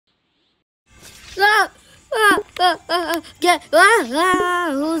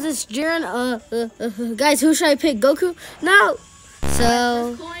Who's this Jiren? Guys, who should I pick? Goku? No.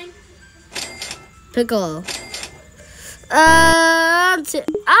 So Piccolo. I'll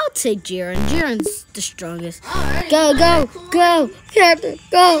take Jiren. Jiren's the strongest. Go, Captain.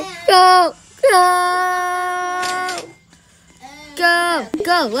 Go.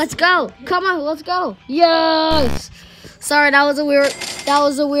 Let's go. Come on, let's go. Yes. Sorry, that was a weird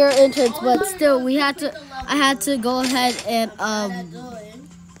entrance, but still, I had to go ahead and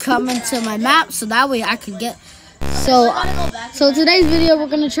come into my map so that way I could get. So today's video, we're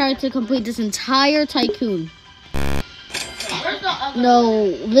gonna try to complete this entire tycoon.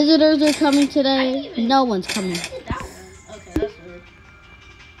 No visitors are coming today. No one's coming. Okay, that's weird.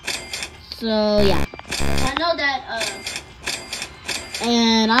 So yeah. I know that.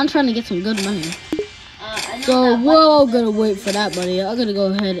 And I'm trying to get some good money. So we're gonna wait for that money. I'm gonna go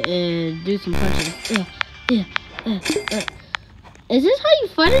ahead and do some punches. Is this how you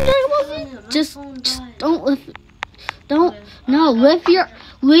fight in Dragon Ball Z? Just don't lift. No, lift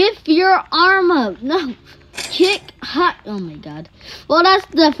your arm up. No. Kick, hot. Oh my god. Well, that's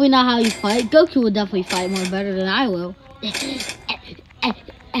definitely not how you fight. Goku would definitely fight more better than I will. What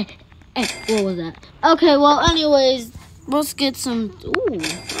was that? Okay, well, anyways, let's get some. Ooh,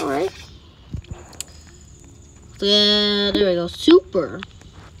 alright. Yeah, there we go. Super.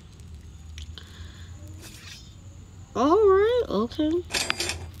 Alright, okay.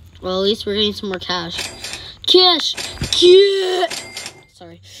 Well, at least we're getting some more cash. Cash!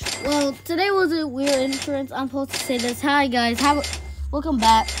 Sorry. Well, today was a weird entrance. I'm supposed to say this. Hi, guys. Welcome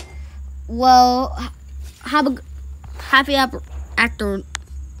back. Well, have a happy after.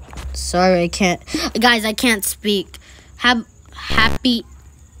 Sorry, I can't. Guys, I can't speak. Happy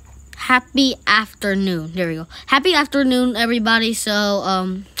afternoon. There we go. Happy afternoon, everybody. So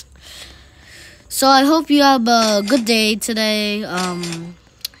I hope you have a good day today.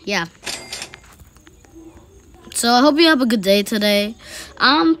 Yeah. So I hope you have a good day today.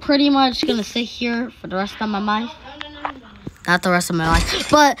 I'm pretty much gonna sit here for the rest of my life. Not the rest of my life,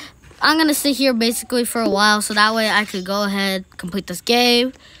 but I'm gonna sit here basically for a while, so that way I could go ahead complete this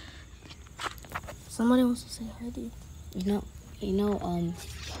game. Somebody wants to say hi to you. You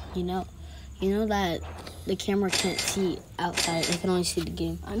know that the camera can't see outside; it can only see the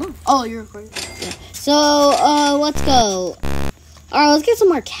game. I know. Oh, you're recording. Yeah. So let's go. All right, let's get some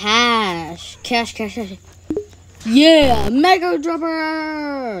more cash. Cash. Yeah, Mega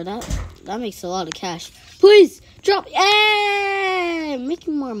Dropper! That makes a lot of cash. Please, drop. Yay!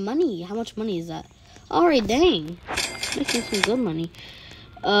 Making more money. How much money is that? Alright, dang. Making some good money.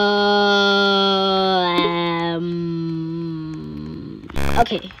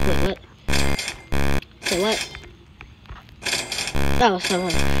 Okay, wait, what? Say what? Oh,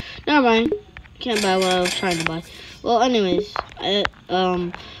 sorry. Never mind. Can't buy what I was trying to buy. Well, anyways,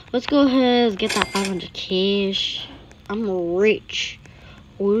 let's go ahead and get that 500 cash. I'm rich.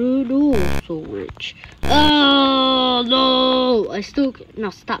 Oh, so rich. Oh, no.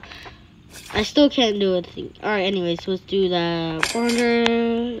 No, stop. I still can't do anything. Alright, anyways, let's do that.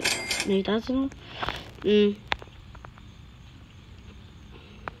 400. 8,000.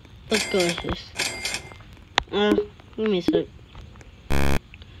 Let's go with this. Give me a sec.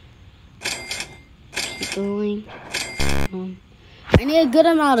 Keep going. I need a good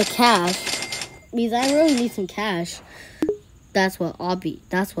amount of cash because I really need some cash. That's what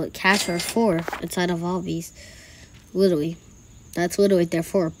cash are for inside of obbies. Literally, that's literally there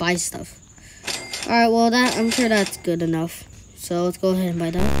for. Buy stuff. All right, well I'm sure that's good enough. So let's go ahead and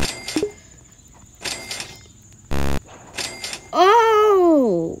buy that.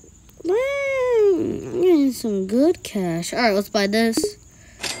 Oh, man, I'm getting some good cash. All right, let's buy this.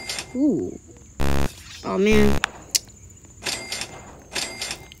 Ooh. Oh man.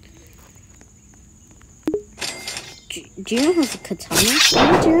 Jiren has a katana? Why does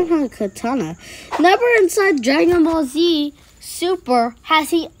Jiren have a katana? Never inside Dragon Ball Z Super has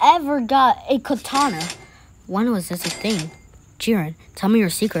he ever got a katana. When was this a thing? Jiren, tell me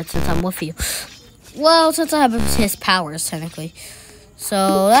your secret since I'm with you. Well, since I have his powers, technically.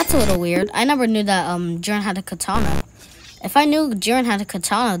 So, that's a little weird. I never knew that Jiren had a katana. If I knew Jiren had a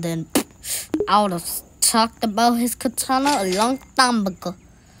katana, then I would have talked about his katana a long time ago.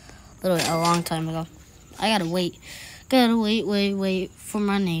 Literally, a long time ago. I gotta wait. Wait for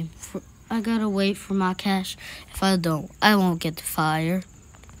my name. I gotta wait for my cash. If I don't, I won't get fired.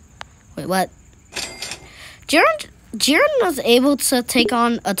 Wait, what? Jiren was able to take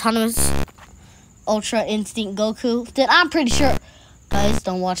on autonomous Ultra Instinct Goku. Then I'm pretty sure. Guys,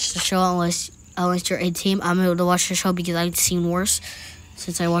 don't watch the show unless you're 18. I'm able to watch the show because I've seen worse.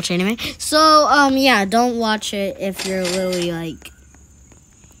 since I watch anime. So, yeah, don't watch it if you're literally like,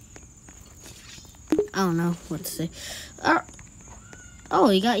 I don't know what to say. Oh,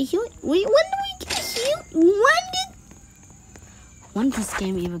 you got healed. Wait, when did we get healed? When did this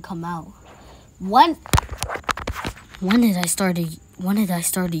game even come out? When did I start a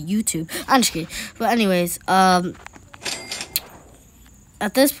YouTube? I'm just kidding. But anyways, at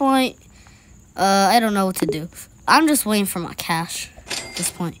this point, I don't know what to do. I'm just waiting for my cash at this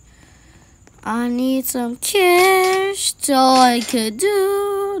point. I need some cash so I could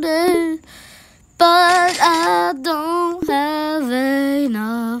do this. But I don't have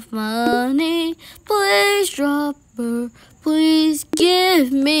enough money. Please, dropper, please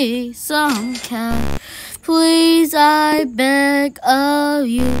give me some cash. Please, I beg of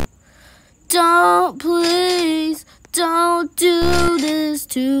you. Please, don't do this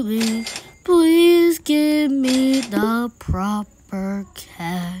to me. Please give me the proper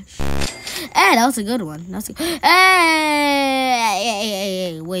cash. Hey, that was a good one.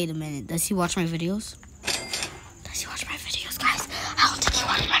 Hey, wait a minute. Does he watch my videos? Does he watch my videos, guys? I don't think he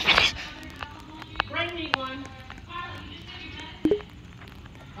watches my videos. Bring me one.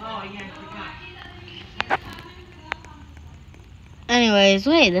 Oh, yeah, I forgot. Anyways,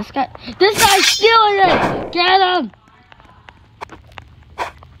 wait, this guy's stealing it! Get him!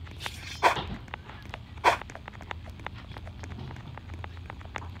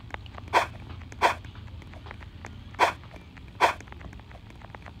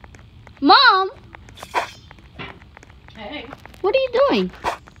 Mom! Hey. What are you doing?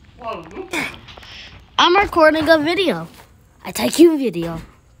 Well, I'm recording a video. A tycoon video.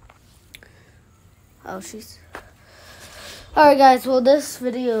 Oh, she's... Alright, guys. Well, this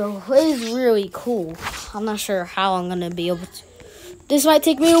video is really cool. I'm not sure how I'm going to be able to... This might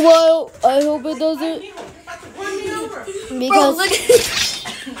take me a while. I hope it doesn't. Because...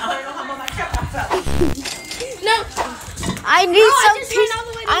 No. I need some peace.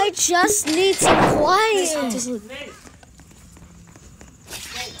 I just need some quiet.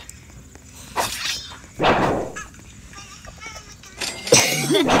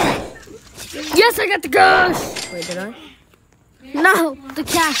 Yes, I got the cash. Wait, did I? No, the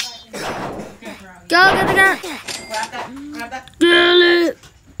cash. Go get the cash. Get it.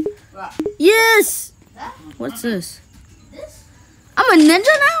 Yes. What's this? I'm a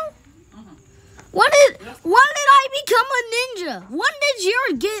ninja now? When did I become a ninja? When did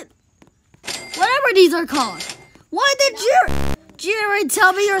Jared get whatever these are called? Why did Jared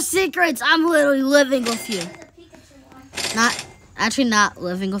tell me your secrets? I'm literally living with you. Not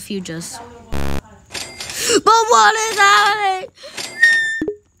living with you, just. But what is happening?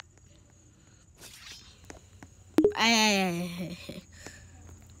 Hey.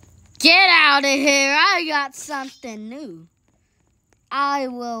 Get out of here. I got something new. I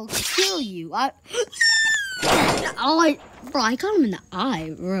will kill you. Bro, I got him in the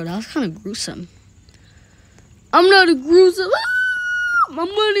eye. Bro, that was kind of gruesome. I'm not a gruesome. My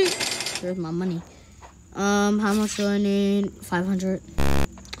money. There's my money. How much do I need? 500.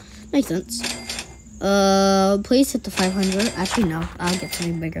 Makes sense. Please hit the 500. Actually, no. I'll get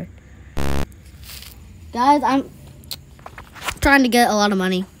something bigger. Guys, I'm trying to get a lot of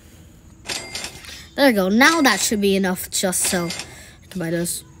money. There we go. Now that should be enough just so I can buy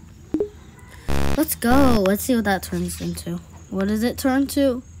this. Let's go. Let's see what that turns into. What does it turn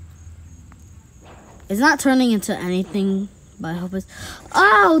to? It's not turning into anything, but I hope it's...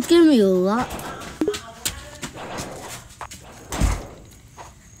 Oh, it's giving me a lot.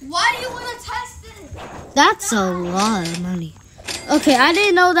 Why do you want to test it? That's a lot of money. Okay, I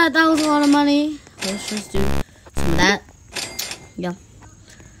didn't know that was a lot of money. Let's just do some of that. Yeah.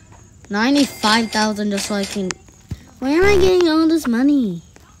 95,000 just so I can... Where am I getting all this money?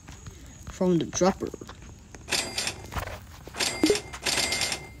 From the dropper.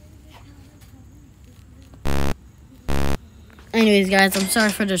 Anyways, guys, I'm sorry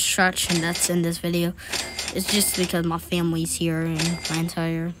for the distraction that's in this video. It's just because my family's here and my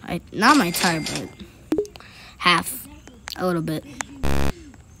entire... not my entire, but half. A little bit.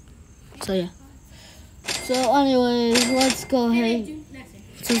 So, yeah. So, anyways, let's go ahead.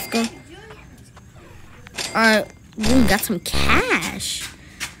 Let's go. Alright, we got some cash.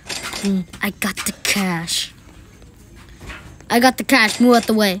 I got the cash. I got the cash. Move out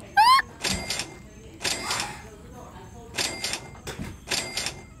the way.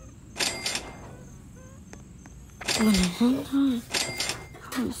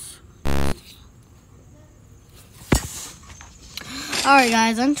 Alright,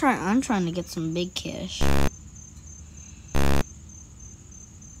 guys, I'm trying to get some big cash.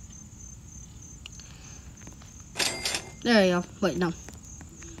 There you go. Wait, no.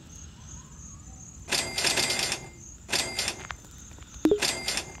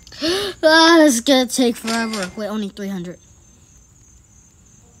 It's gonna take forever. Wait, only 300.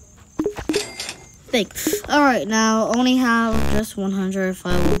 Think. Alright, now only have just 100 if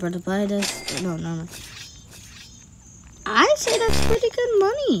I were to buy this. No. I say that's pretty good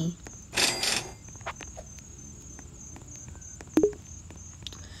money.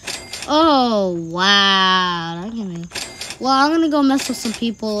 Oh, wow. That gave me... Well, I'm gonna go mess with some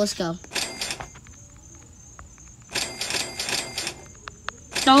people. Let's go.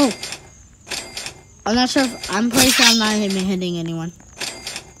 No. I'm not sure if... I'm pretty sure I'm not even hitting anyone.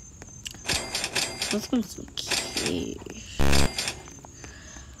 Let's go to some cash.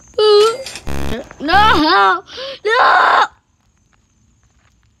 No! No!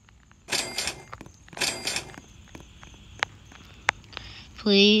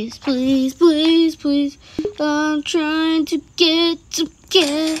 Please, please, please, please. I'm trying to get to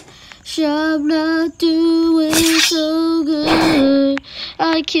cash. I'm not doing so good.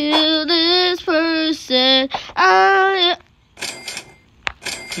 I killed this person.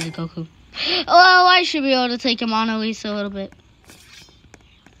 Is it Goku? Oh, I should be able to take him on at least a little bit.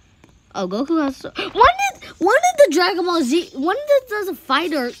 Oh, Goku has... When did the Dragon Ball Z... When did the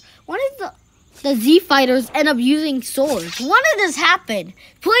fighters... When did the Z fighters end up using swords? When did this happen?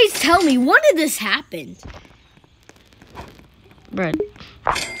 Please tell me, when did this happen? Bread.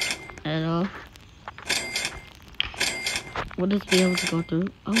 Hello. Would this be able to go through?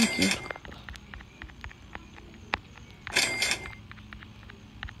 Oh, it's able to go.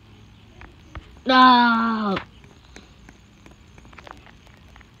 No.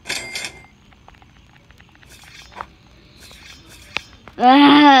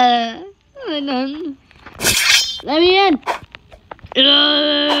 Let me in.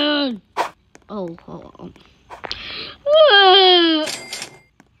 Oh.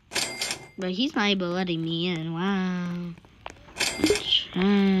 But he's not able to letting me in. Wow. Trash.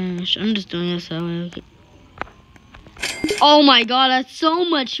 I'm just doing this so way. Oh my god, that's so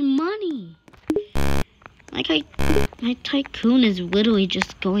much money. My tycoon is literally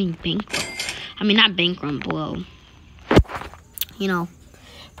just going bankrupt. I mean, not bankrupt, below. You know,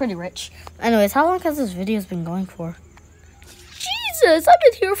 pretty rich. Anyways, how long has this video been going for? Jesus, I've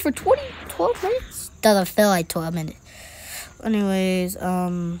been here for 12 minutes. Doesn't feel like 12 minutes. Anyways,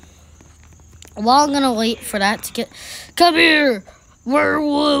 while I'm gonna wait for that to get... Come here! We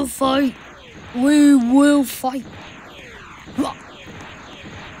will fight! We will fight! What?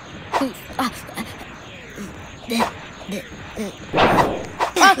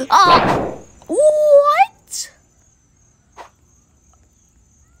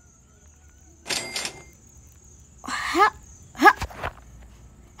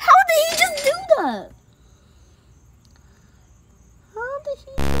 How did he just do that? How did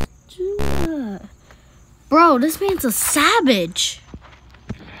he just do that? Bro, this man's a savage.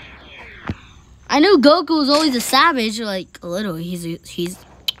 I knew Goku was always a savage. Like, literally, he's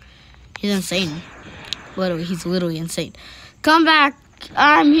insane. Literally, he's literally insane. Come back.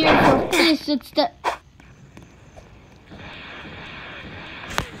 I'm here for this. It's the...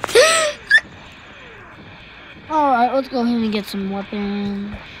 Alright, let's go ahead and get some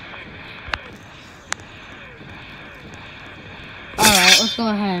weapons. Alright, let's go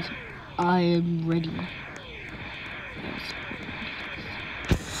ahead. I am ready.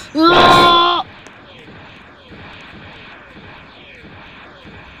 Ah!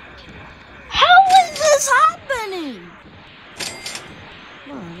 How is this happening?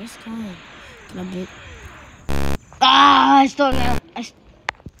 Oh, this guy gonna be... I still got... I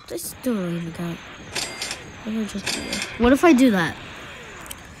still don't even got... What if I do that?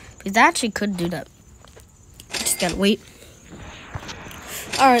 Because I actually could do that. Just gotta wait.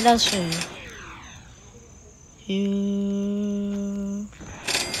 Alright, that's true.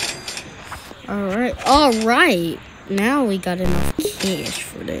 Alright. Now we got enough cash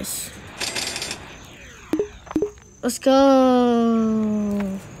for this. Let's go.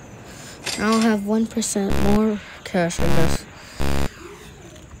 Now I'll have 1% more cash for this.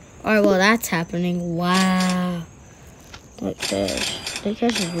 Alright, well, that's happening. Wow. That cash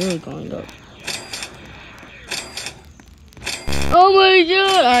is really going up. Oh my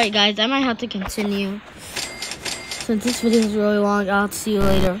god. Alright, guys, I might have to continue. Since this video is really long, I'll see you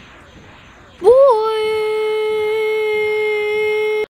later.